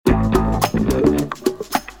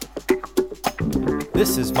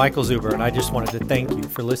This is Michael Zuber, and I just wanted to thank you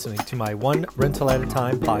for listening to my One Rental at a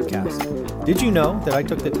Time podcast. Did you know that I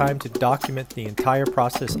took the time to document the entire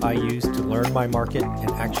process I used to learn my market and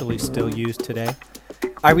actually still use today?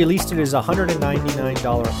 I released it as a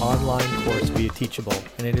 $199 online course via Teachable,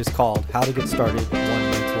 and it is called How to Get Started One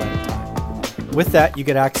Rental at a Time. With that, you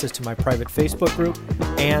get access to my private Facebook group,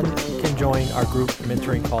 and you can join our group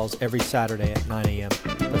mentoring calls every Saturday at 9 a.m.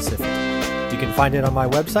 Pacific. You can find it on my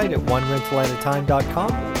website at onerentalatatime.com.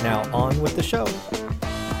 Now on with the show.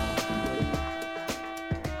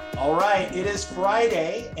 All right, it is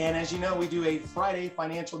Friday, and as you know, we do a Friday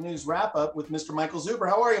financial news wrap-up with Mr. Michael Zuber.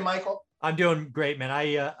 How are you, Michael? I'm doing great, man.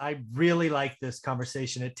 I really like this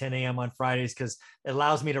conversation at 10 a.m. on Fridays because it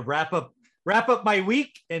allows me to wrap up my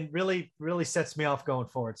week and really sets me off going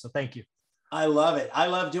forward. So thank you. I love it. I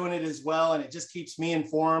love doing it as well. And it just keeps me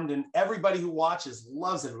informed, and everybody who watches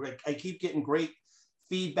loves it. I keep getting great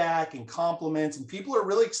feedback and compliments, and people are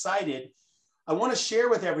really excited. I want to share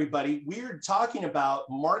with everybody, we're talking about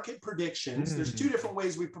market predictions. There's two different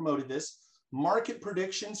ways we promoted this. Market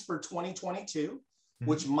predictions for 2022,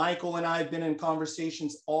 which Michael and I have been in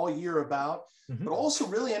conversations all year about, but also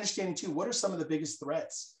really understanding too, what are some of the biggest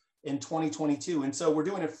threats in 2022? And so we're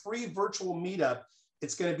doing a free virtual meetup.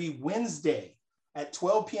 It's going to be Wednesday at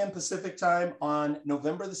 12 p.m. Pacific time on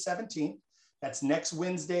November the 17th. That's next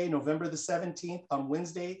Wednesday, November the 17th on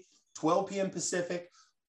Wednesday, 12 p.m. Pacific.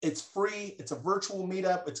 It's free. It's a virtual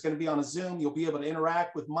meetup. It's going to be on a Zoom. You'll be able to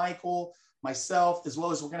interact with Michael, myself, as well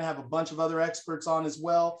as we're going to have a bunch of other experts on as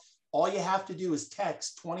well. All you have to do is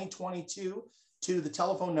text 2022 to the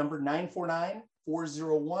telephone number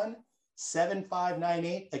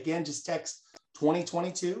 949-401-7598. Again, just text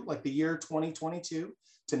 2022, like the year 2022,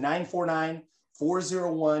 to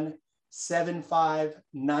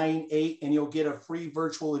 949-401-7598, and you'll get a free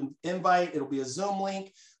virtual invite. It'll be a Zoom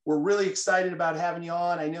link. We're really excited about having you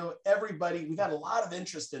on. I know everybody, we've had a lot of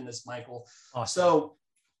interest in this, Michael. Awesome. So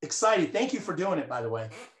excited. Thank you for doing it, by the way.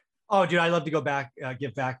 Oh, dude, I love to go back,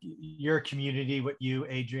 give back. Your community, what you,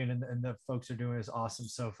 Adrian, and the folks are doing is awesome.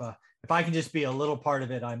 So if I can just be a little part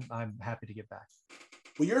of it, I'm happy to give back.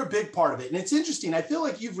 Well, you're a big part of it. And it's interesting. I feel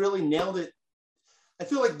like you've really nailed it. I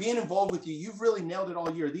feel like being involved with you, you've really nailed it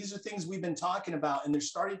all year. These are things we've been talking about, and we're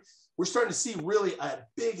starting to see really a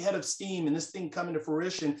big head of steam and this thing coming to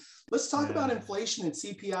fruition. Let's talk about inflation and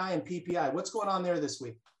CPI and PPI. What's going on there this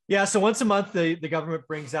week? Yeah, so once a month, the government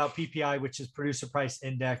brings out PPI, which is Producer Price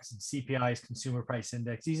Index, and CPI is Consumer Price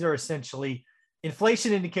Index. These are essentially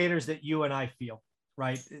inflation indicators that you and I feel,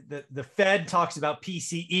 right? The Fed talks about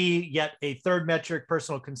PCE, yet a third metric,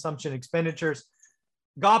 personal consumption expenditures.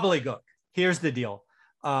 Gobbledygook. Here's the deal.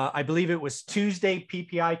 I believe it was Tuesday,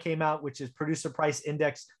 PPI came out, which is Producer Price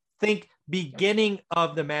Index. Think beginning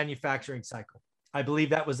of the manufacturing cycle. I believe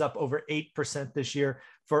that was up over 8% this year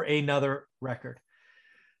for another record.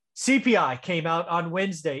 CPI came out on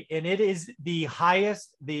Wednesday, and it is the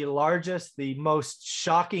highest, the largest, the most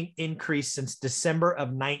shocking increase since December of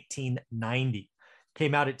 1990.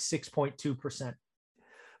 Came out at 6.2%.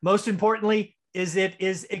 Most importantly, is it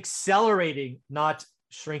is accelerating, not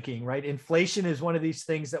shrinking, right? Inflation is one of these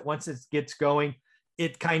things that once it gets going,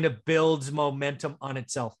 it kind of builds momentum on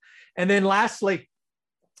itself. And then lastly,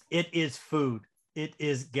 it is food. It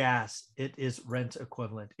is gas. It is rent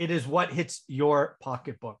equivalent. It is what hits your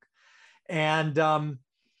pocketbook. And,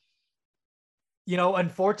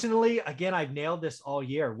 unfortunately, again, I've nailed this all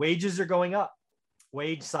year. Wages are going up,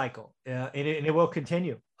 wage cycle, and it will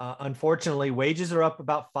continue. Unfortunately, wages are up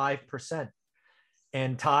about 5%.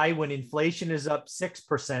 And Ty, when inflation is up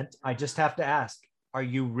 6%, I just have to ask, are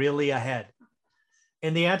you really ahead?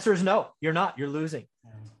 And the answer is no, you're not. You're losing.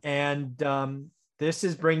 And this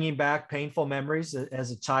is bringing back painful memories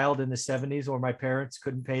as a child in the 70s where my parents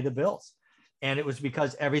couldn't pay the bills. And it was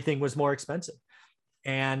because everything was more expensive.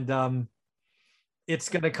 And it's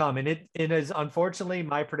going to come. And it is, unfortunately,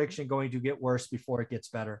 my prediction, going to get worse before it gets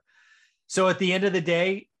better. So at the end of the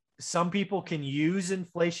day, some people can use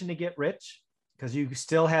inflation to get rich because you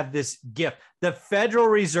still have this gift. The Federal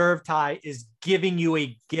Reserve, Ty, is giving you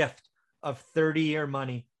a gift of 30-year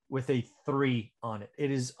money with a 3 on it.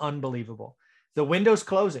 It is unbelievable. The window's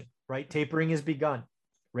closing, right? Tapering has begun.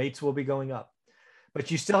 Rates will be going up. But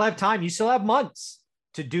you still have time. You still have months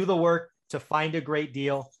to do the work, to find a great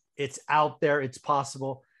deal. It's out there. It's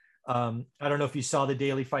possible. I don't know if you saw the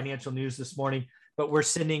daily financial news this morning, but we're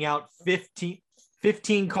sending out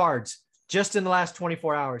 15 cards just in the last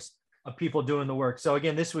 24 hours of people doing the work. So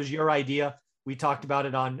again, this was your idea. We talked about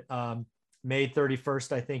it on May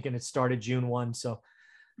 31st, I think, and it started June 1. So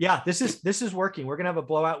yeah, this is working. We're going to have a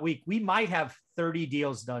blowout week. We might have 30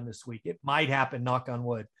 deals done this week. It might happen, knock on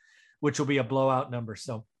wood. which will be a blowout number.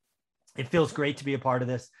 So it feels great to be a part of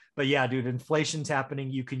this. But yeah, dude, inflation's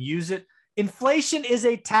happening. You can use it. Inflation is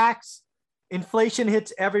a tax. Inflation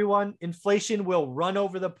hits everyone. Inflation will run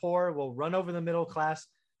over the poor, will run over the middle class.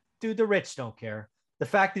 Dude, the rich don't care. The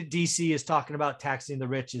fact that DC is talking about taxing the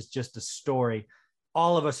rich is just a story.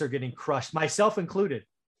 All of us are getting crushed, myself included.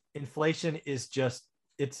 Inflation is just,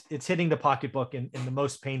 it's hitting the pocketbook in the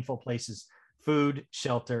most painful places: food,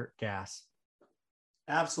 shelter, gas.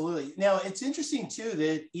 Absolutely. Now, it's interesting too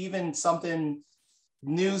that even something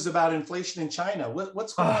news about inflation in China.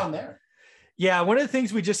 What's going on there? Yeah, one of the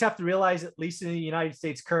things we just have to realize, at least in the United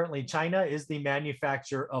States currently, China is the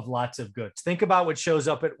manufacturer of lots of goods. Think about what shows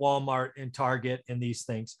up at Walmart and Target and these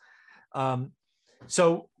things.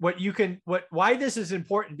 So why this is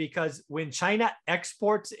important, because when China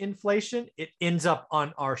exports inflation, it ends up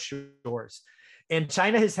on our shores. And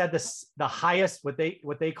China has had the highest, what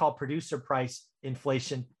they call producer price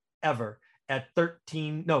inflation ever at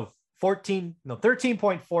 13.4%.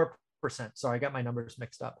 Sorry, I got my numbers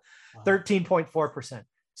mixed up. 13.4%.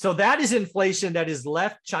 So that is inflation that has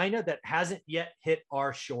left China that hasn't yet hit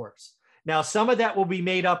our shores. Now, some of that will be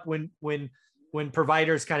made up when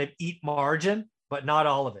providers kind of eat margin, but not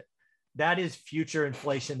all of it. That is future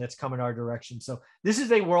inflation that's coming our direction. So this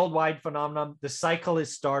is a worldwide phenomenon. The cycle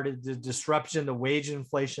has started, the disruption, the wage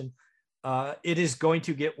inflation. It is going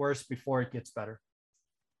to get worse before it gets better.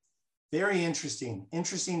 Very interesting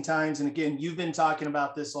times. And again, you've been talking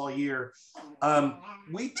about this all year.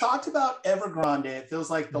 We talked about Evergrande. It feels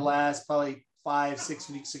like the last probably 5-6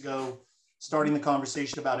 weeks ago, starting the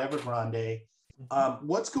conversation about Evergrande.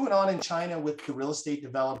 What's going on in China with the real estate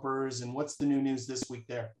developers, and what's the new news this week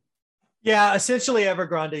there? Yeah, essentially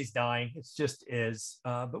Evergrande is dying. It just is.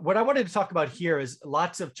 But what I wanted to talk about here is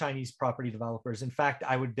lots of Chinese property developers. In fact,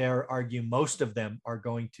 I would dare argue most of them are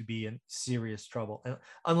going to be in serious trouble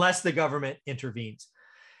unless the government intervenes.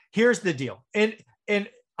 Here's the deal. And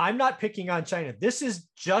I'm not picking on China. This is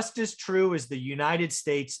just as true as the United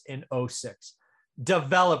States in 2006.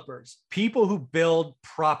 Developers, people who build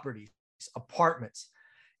properties, apartments,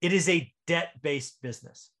 it is a debt-based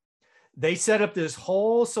business. They set up this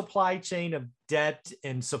whole supply chain of debt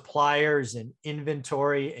and suppliers and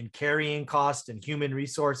inventory and carrying cost and human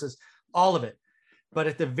resources, all of it. But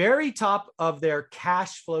at the very top of their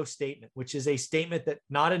cash flow statement, which is a statement that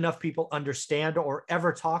not enough people understand or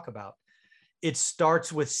ever talk about, it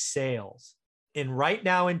starts with sales. And right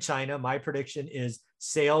now in China, my prediction is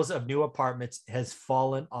sales of new apartments has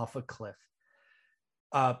fallen off a cliff.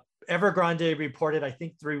 Evergrande reported, I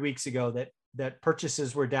think 3 weeks ago, that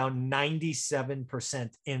purchases were down 97%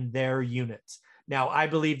 in their units. Now, I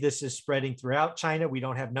believe this is spreading throughout China. We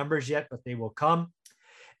don't have numbers yet, but they will come.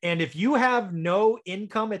 And if you have no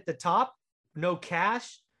income at the top, no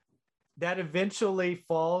cash, that eventually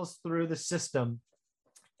falls through the system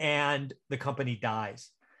and the company dies.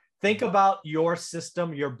 Think about your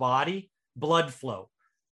system, your body, blood flow.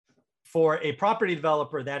 For a property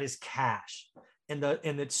developer, that is cash. And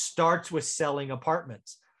it starts with selling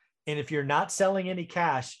apartments. And if you're not selling any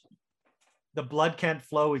cash, the blood can't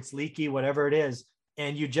flow, it's leaky, whatever it is,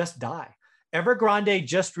 and you just die. Evergrande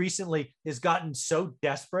just recently has gotten so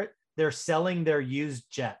desperate, they're selling their used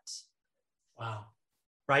jets. Wow.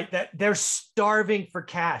 Right? That they're starving for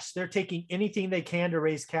cash. They're taking anything they can to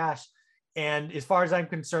raise cash. And as far as I'm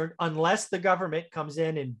concerned, unless the government comes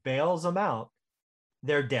in and bails them out,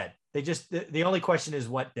 they're dead. The only question is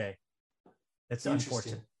what day. That's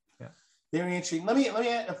unfortunate. Very interesting. Let me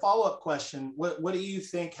add a follow-up question. What do you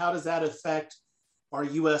think? How does that affect our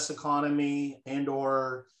U.S. economy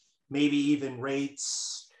and/or maybe even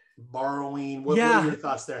rates, borrowing? What are your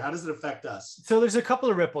thoughts there? How does it affect us? So there's a couple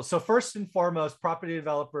of ripples. So first and foremost, property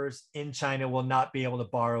developers in China will not be able to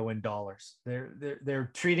borrow in dollars.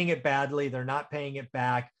 They're treating it badly. They're not paying it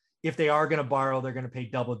back. If they are going to borrow, they're going to pay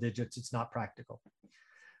double digits. It's not practical.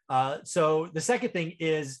 So the second thing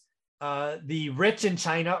is, the rich in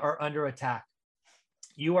China are under attack.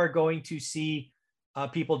 You are going to see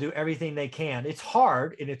people do everything they can. It's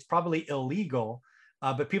hard and it's probably illegal,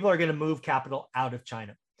 but people are going to move capital out of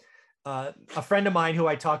China. A friend of mine who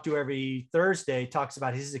I talk to every Thursday talks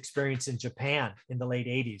about his experience in Japan in the late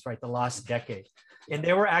 80s, right? The last decade. And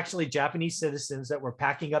there were actually Japanese citizens that were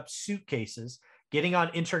packing up suitcases, getting on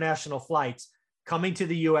international flights, coming to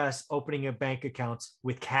the US, opening a bank accounts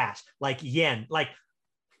with cash, like yen, like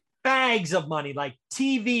bags of money, like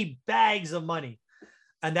TV bags of money.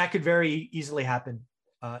 And that could very easily happen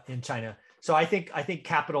in China. So I think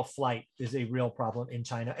capital flight is a real problem in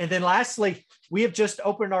China. And then lastly, we have just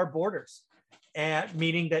opened our borders,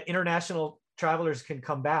 meaning that international travelers can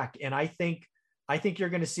come back. And I think I think you're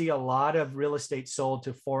going to see a lot of real estate sold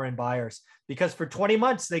to foreign buyers because for 20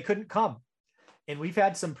 months they couldn't come. And we've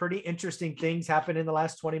had some pretty interesting things happen in the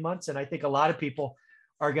last 20 months. And I think a lot of people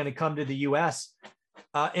are going to come to the US.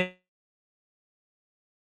 And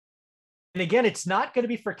again, it's not going to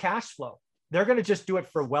be for cash flow. They're going to just do it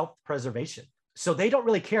for wealth preservation. So they don't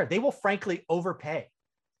really care. They will frankly overpay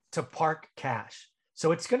to park cash.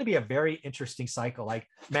 So it's going to be a very interesting cycle. Like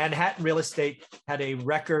Manhattan real estate had a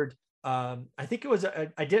record. I think it was,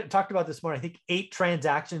 talked about this morning, I think 8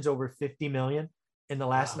 transactions over 50 million in the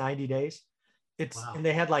last 90 days. And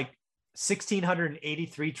they had like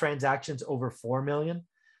 1,683 transactions over 4 million.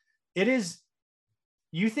 It is,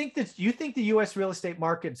 you think the US real estate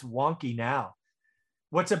market's wonky now.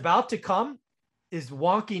 What's about to come is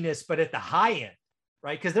wonkiness, but at the high end,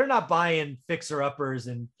 right? Because they're not buying fixer-uppers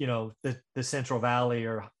in, the Central Valley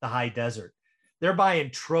or the high desert. They're buying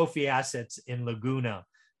trophy assets in Laguna,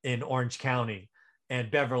 in Orange County, and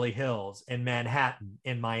Beverly Hills, and Manhattan,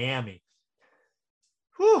 and Miami.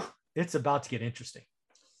 Whew, it's about to get interesting.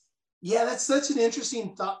 Yeah, that's such an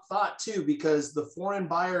interesting thought too, because the foreign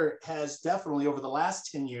buyer has definitely over the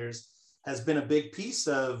last 10 years has been a big piece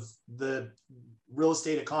of the real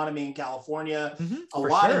estate economy in California, a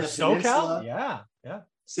lot in the peninsula, yeah,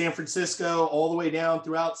 San Francisco, all the way down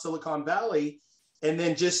throughout Silicon Valley. And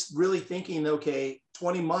then just really thinking, okay,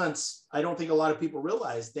 20 months, I don't think a lot of people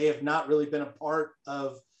realize they have not really been a part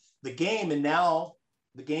of the game. And now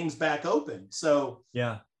the game's back open. So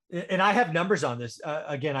yeah. And I have numbers on this.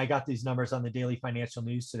 Again, I got these numbers on the Daily Financial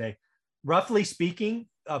News today. Roughly speaking,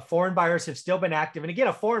 foreign buyers have still been active. And again,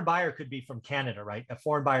 a foreign buyer could be from Canada, right? A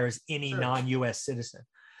foreign buyer is any non-US citizen.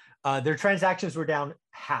 Their transactions were down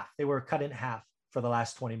half. They were cut in half for the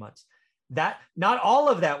last 20 months. That not all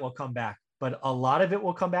of that will come back, but a lot of it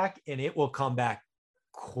will come back, and it will come back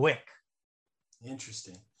quick.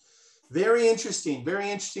 Interesting. Very interesting. Very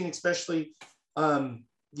interesting, especially,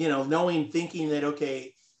 thinking that,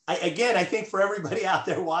 okay, I think for everybody out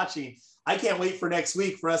there watching, I can't wait for next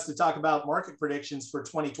week for us to talk about market predictions for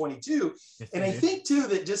 2022. Yes, and I think too,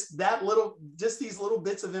 that just these little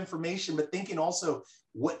bits of information, but thinking also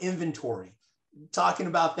what inventory, talking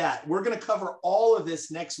about that. We're going to cover all of this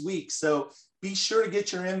next week. So be sure to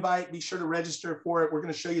get your invite, be sure to register for it. We're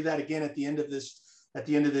going to show you that again at the end of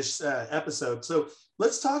this episode. So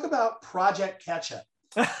let's talk about Project Catch-Up.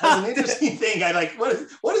 That's an interesting thing. I like,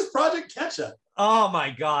 what is Project Catch-Up? Oh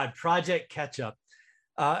my God, Project Catch-Up.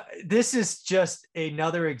 This is just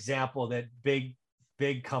another example that big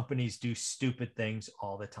companies do stupid things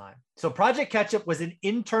all the time. So Project Catch-Up was an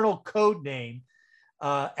internal code name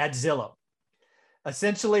at Zillow.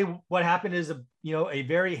 Essentially, what happened is a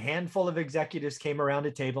very handful of executives came around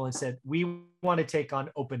a table and said, "We want to take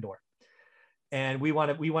on Opendoor, and we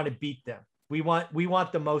want to beat them. We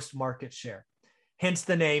want the most market share." Hence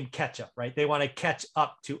the name Catch-Up, right? They want to catch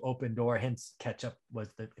up to Opendoor. Hence Catch-Up was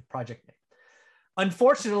the project name.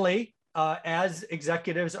 Unfortunately, as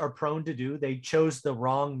executives are prone to do, they chose the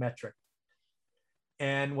wrong metric.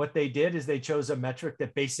 And what they did is they chose a metric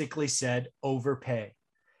that basically said overpay.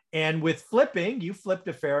 And with flipping, you flipped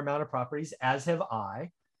a fair amount of properties, as have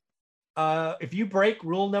I. If you break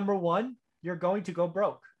rule number 1, you're going to go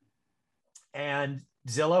broke. And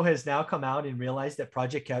Zillow has now come out and realized that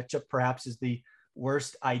Project Catch-Up perhaps is the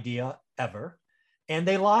worst idea ever. And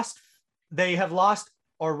they have lost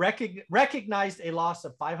or recognized a loss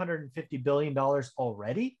of $550 billion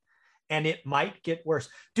already. And it might get worse.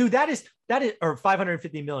 Dude, that is, or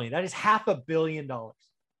 550 million, that is $500 million.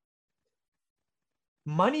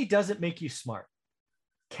 Money doesn't make you smart.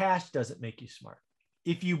 Cash doesn't make you smart.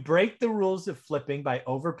 If you break the rules of flipping by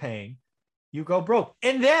overpaying, you go broke.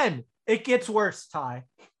 And then it gets worse, Ty.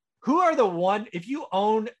 If you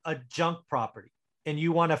own a junk property and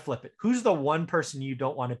you want to flip it, who's the one person you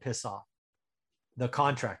don't want to piss off? The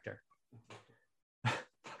contractor.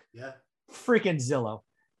 Yeah. Freaking Zillow.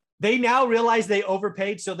 They now realize they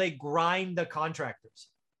overpaid, so they grind the contractors.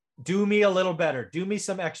 Do me a little better. Do me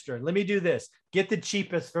some extra. Let me do this. Get the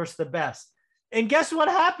cheapest versus the best. And guess what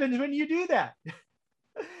happens when you do that?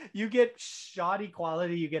 You get shoddy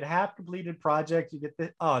quality. You get half completed projects. You get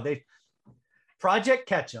Project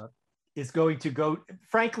Catch-Up is going to go.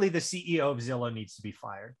 Frankly, the CEO of Zillow needs to be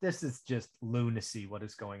fired. This is just lunacy. What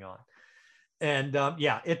is going on? And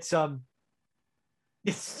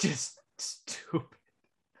it's just stupid.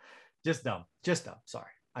 Just dumb.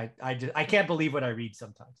 Sorry. I can't believe what I read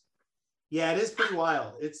sometimes. Yeah, it is pretty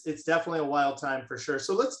wild. It's definitely a wild time for sure.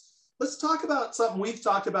 So let's talk about something we've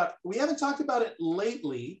talked about. We haven't talked about it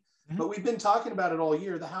lately, but we've been talking about it all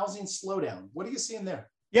year, the housing slowdown. What are you seeing there?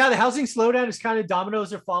 Yeah, the housing slowdown is kind of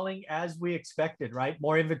dominoes are falling as we expected, right?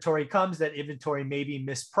 More inventory comes, that inventory may be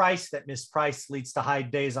mispriced. That mispriced leads to high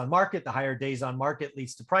days on market. The higher days on market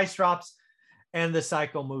leads to price drops, and the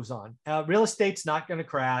cycle moves on. Real estate's not going to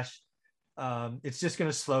crash. It's just going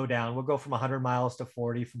to slow down. We'll go from 100 miles to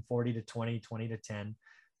 40, from 40 to 20, 20 to 10.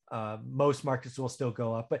 Most markets will still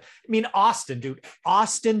go up. But I mean, Austin, dude,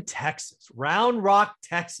 Austin, Texas, Round Rock,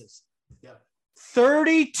 Texas. Yeah.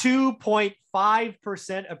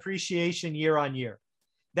 32.5% appreciation year on year.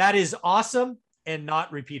 That is awesome and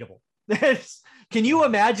not repeatable. Can you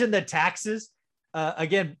imagine the taxes?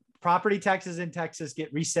 Again, property taxes in Texas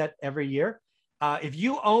get reset every year. If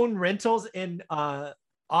you own rentals in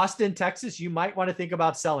Austin, Texas, you might want to think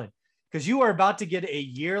about selling, because you are about to get a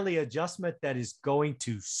yearly adjustment that is going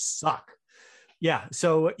to suck. Yeah.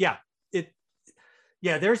 So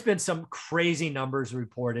there's been some crazy numbers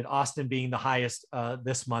reported, Austin being the highest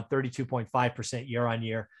this month, 32.5% year on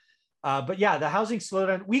year. But yeah, the housing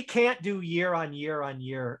slowdown, we can't do year on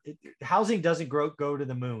year. Housing doesn't go to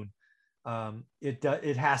the moon.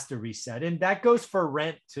 It has to reset. And that goes for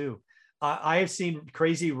rent too. I have seen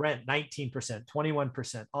crazy rent, 19%,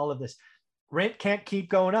 21%, all of this. Rent can't keep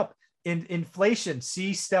going up. In inflation,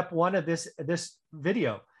 see step one of this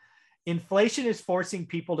video. Inflation is forcing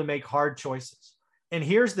people to make hard choices. And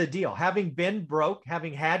here's the deal. Having been broke,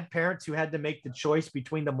 having had parents who had to make the choice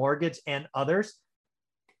between the mortgage and others,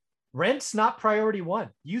 rent's not priority one.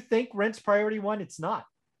 You think rent's priority one? It's not.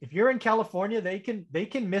 If you're in California, they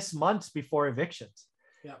can miss months before evictions.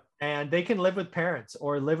 Yeah. And they can live with parents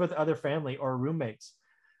or live with other family or roommates.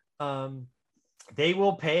 They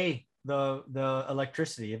will pay the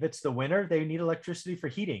electricity. If it's the winter, they need electricity for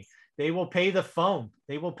heating. They will pay the phone.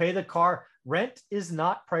 They will pay the car. Rent is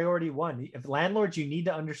not priority one. If landlords, you need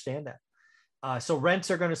to understand that. So rents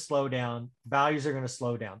are going to slow down. Values are going to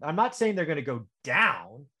slow down. I'm not saying they're going to go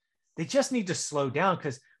down. They just need to slow down,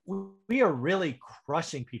 because we are really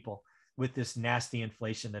crushing people with this nasty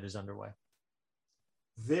inflation that is underway.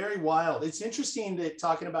 Very wild. It's interesting that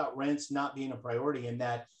talking about rents not being a priority, and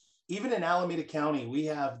that even in Alameda County, we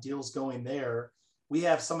have deals going there. We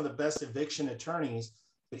have some of the best eviction attorneys,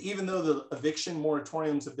 but even though the eviction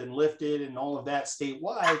moratoriums have been lifted and all of that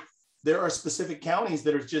statewide, there are specific counties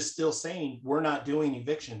that are just still saying, we're not doing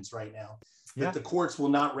evictions right now, that the courts will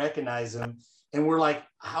not recognize them. And we're like,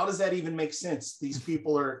 how does that even make sense? These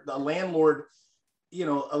people are the landlord,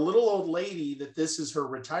 a little old lady that this is her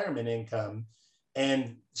retirement income.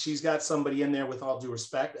 And she's got somebody in there, with all due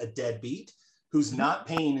respect, a deadbeat who's not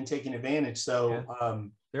paying and taking advantage. So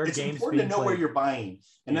it's important to know where you're buying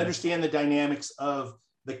and understand the dynamics of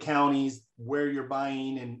the counties, where you're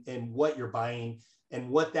buying and what you're buying, and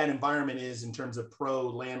what that environment is in terms of pro,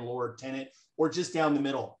 landlord, tenant, or just down the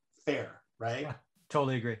middle, fair, right? Yeah,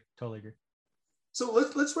 totally agree. So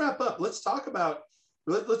let's wrap up. Let's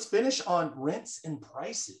let's finish on rents and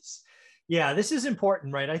prices. Yeah, this is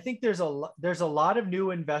important, right? I think there's a lot of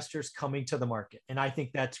new investors coming to the market, and I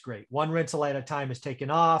think that's great. One rental at a time is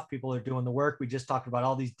taken off. People are doing the work. We just talked about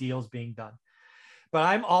all these deals being done. But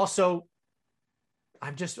I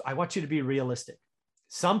want you to be realistic.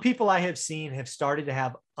 Some people I have seen have started to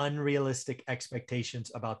have unrealistic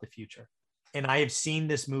expectations about the future. And I have seen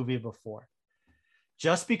this movie before.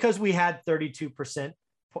 Just because we had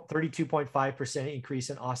 32.5% increase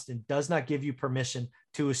in Austin does not give you permission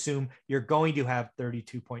to assume you're going to have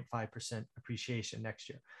 32.5% appreciation next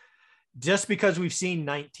year. Just because we've seen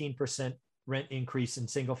 19% rent increase in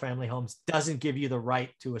single family homes doesn't give you the right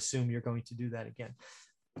to assume you're going to do that again.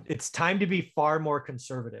 It's time to be far more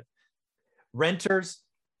conservative. Renters,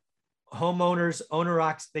 homeowners,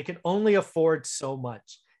 owner-occupiers, they can only afford so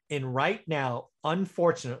much. And right now,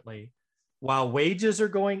 unfortunately, while wages are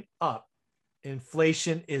going up,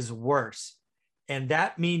 inflation is worse. And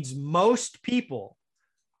that means most people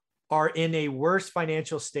are in a worse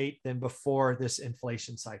financial state than before this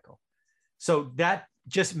inflation cycle. So that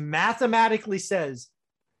just mathematically says,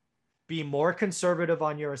 be more conservative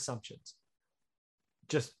on your assumptions.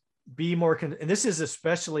 Just be more, and this is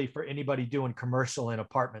especially for anybody doing commercial and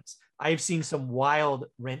apartments. I've seen some wild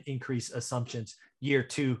rent increase assumptions year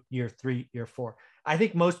 2, year 3, year 4. I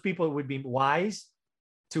think most people would be wise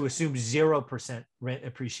to assume 0% rent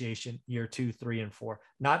appreciation year 2, 3, and 4,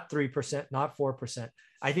 not 3%, not 4%.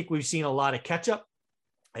 I think we've seen a lot of catch up.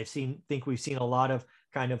 Think we've seen a lot of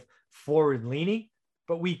kind of forward leaning,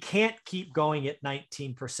 but we can't keep going at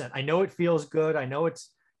 19%. I know it feels good. I know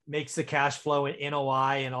it's makes the cash flow and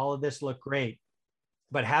NOI and all of this look great,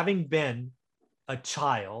 but having been a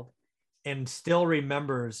child and still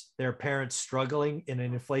remembers their parents struggling in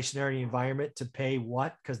an inflationary environment to pay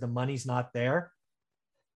what, because the money's not there.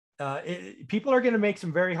 People are going to make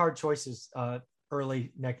some very hard choices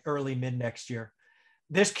early mid next year.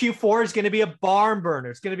 This Q4 is going to be a barn burner.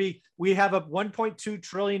 It's going to be, we have a $1.2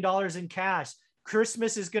 trillion in cash.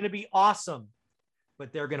 Christmas is going to be awesome,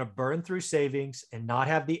 but they're going to burn through savings and not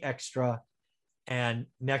have the extra. And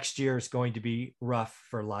next year is going to be rough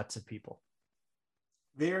for lots of people.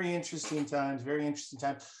 Very interesting times, very interesting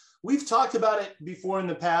times. We've talked about it before in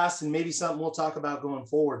the past, and maybe something we'll talk about going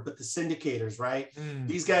forward, but the syndicators, right?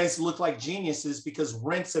 These guys look like geniuses because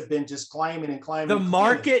rents have been just climbing and climbing. The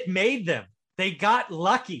market made them. They got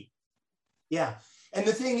lucky. Yeah. And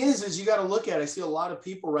the thing is you got to look at it. I see a lot of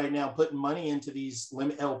people right now putting money into these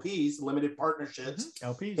LPs, limited partnerships,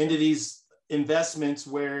 LPs, into these investments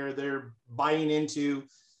where they're buying into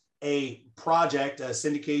a project, a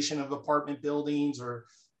syndication of apartment buildings or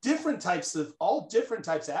different types of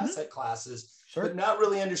asset classes, but not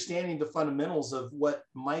really understanding the fundamentals of what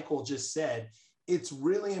Michael just said. It's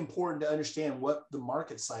really important to understand what the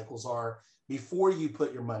market cycles are before you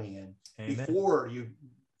put your money in, before you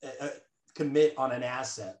commit on an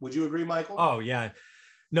asset. Would you agree, Michael? Oh, yeah.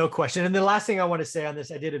 No question. And the last thing I want to say on this,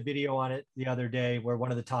 I did a video on it the other day where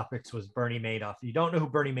one of the topics was Bernie Madoff. If you don't know who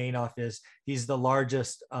Bernie Madoff is, he's the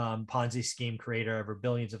largest Ponzi scheme creator ever,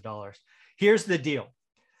 billions of dollars. Here's the deal.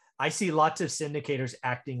 I see lots of syndicators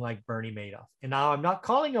acting like Bernie Madoff. And now I'm not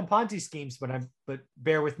calling them Ponzi schemes, but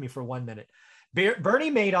bear with me for 1 minute.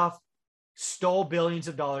 Bernie Madoff stole billions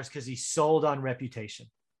of dollars because he sold on reputation.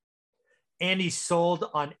 And he sold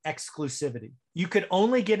on exclusivity. You could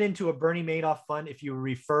only get into a Bernie Madoff fund if you were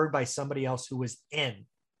referred by somebody else who was in.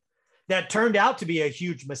 That turned out to be a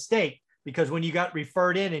huge mistake because when you got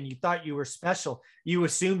referred in and you thought you were special, you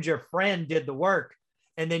assumed your friend did the work.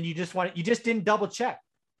 And then you just didn't double check.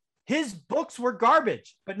 His books were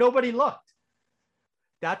garbage, but nobody looked.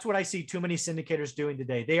 That's what I see too many syndicators doing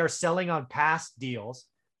today. They are selling on past deals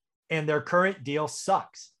and their current deal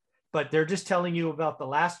sucks. But they're just telling you about the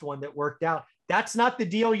last one that worked out. That's not the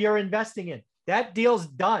deal you're investing in. That deal's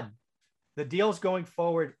done. The deals going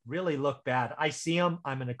forward really look bad. I see them.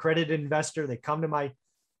 I'm an accredited investor. They come to my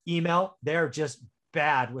email. They're just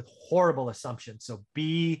bad with horrible assumptions. So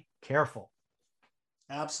be careful.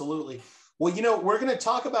 Absolutely. Well, we're going to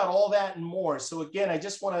talk about all that and more. So again, I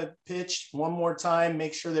just want to pitch one more time,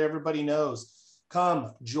 make sure that everybody knows.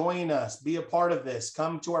 Come join us. Be a part of this.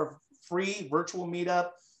 Come to our free virtual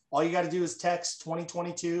meetup. All you got to do is text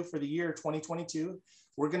 2022 for the year 2022.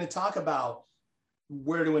 We're going to talk about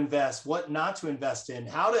where to invest, what not to invest in,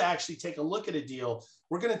 how to actually take a look at a deal.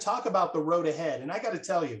 We're going to talk about the road ahead. And I got to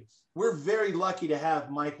tell you, we're very lucky to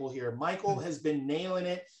have Michael here. Michael has been nailing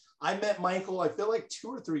it. I met Michael, I feel like 2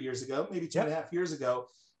 or 3 years ago, maybe 2.5 years ago.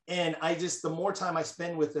 And the more time I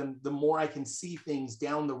spend with him, the more I can see things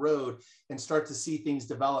down the road and start to see things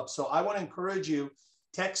develop. So I want to encourage you,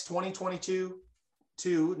 text 2022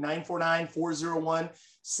 to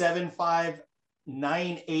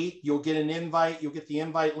 949-401-7598. You'll get an invite. You'll get the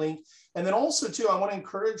invite link. And then also too, I want to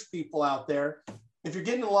encourage people out there, if you're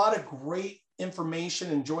getting a lot of great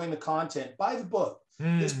information, enjoying the content, buy the book.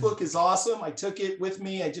 This book is awesome. I took it with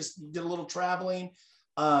me. I just did a little traveling,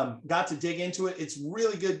 got to dig into it. It's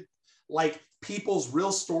really good, like people's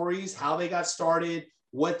real stories, how they got started,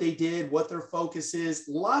 what they did, what their focus is,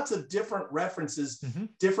 lots of different references,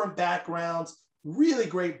 different backgrounds. Really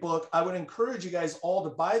great book. I would encourage you guys all to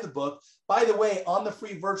buy the book. By the way, on the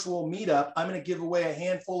free virtual meetup, I'm going to give away a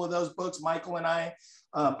handful of those books. Michael and I,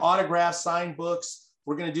 autographed, signed books.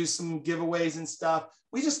 We're going to do some giveaways and stuff.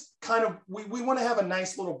 We just we want to have a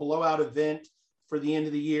nice little blowout event for the end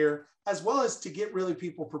of the year, as well as to get really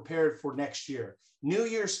people prepared for next year. New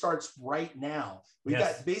Year starts right now. We've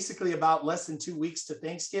got basically about less than 2 weeks to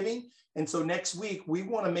Thanksgiving. And so next week, we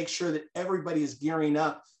want to make sure that everybody is gearing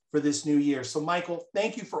up for this new year. So Michael,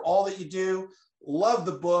 thank you for all that you do. Love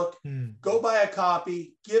the book. Go buy a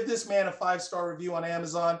copy. Give this man a 5-star review on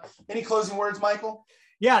Amazon. Any closing words, Michael?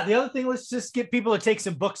 Yeah, the other thing, let's just get people to take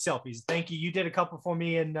some book selfies. Thank you. You did a couple for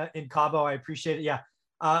me in Cabo. I appreciate it. Yeah.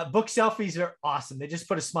 Book selfies are awesome. They just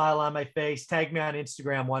put a smile on my face. Tag me on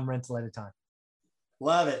Instagram, one rental at a time.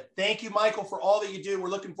 Love it. Thank you, Michael, for all that you do. We're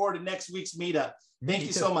looking forward to next week's meetup. Thank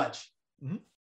you so much.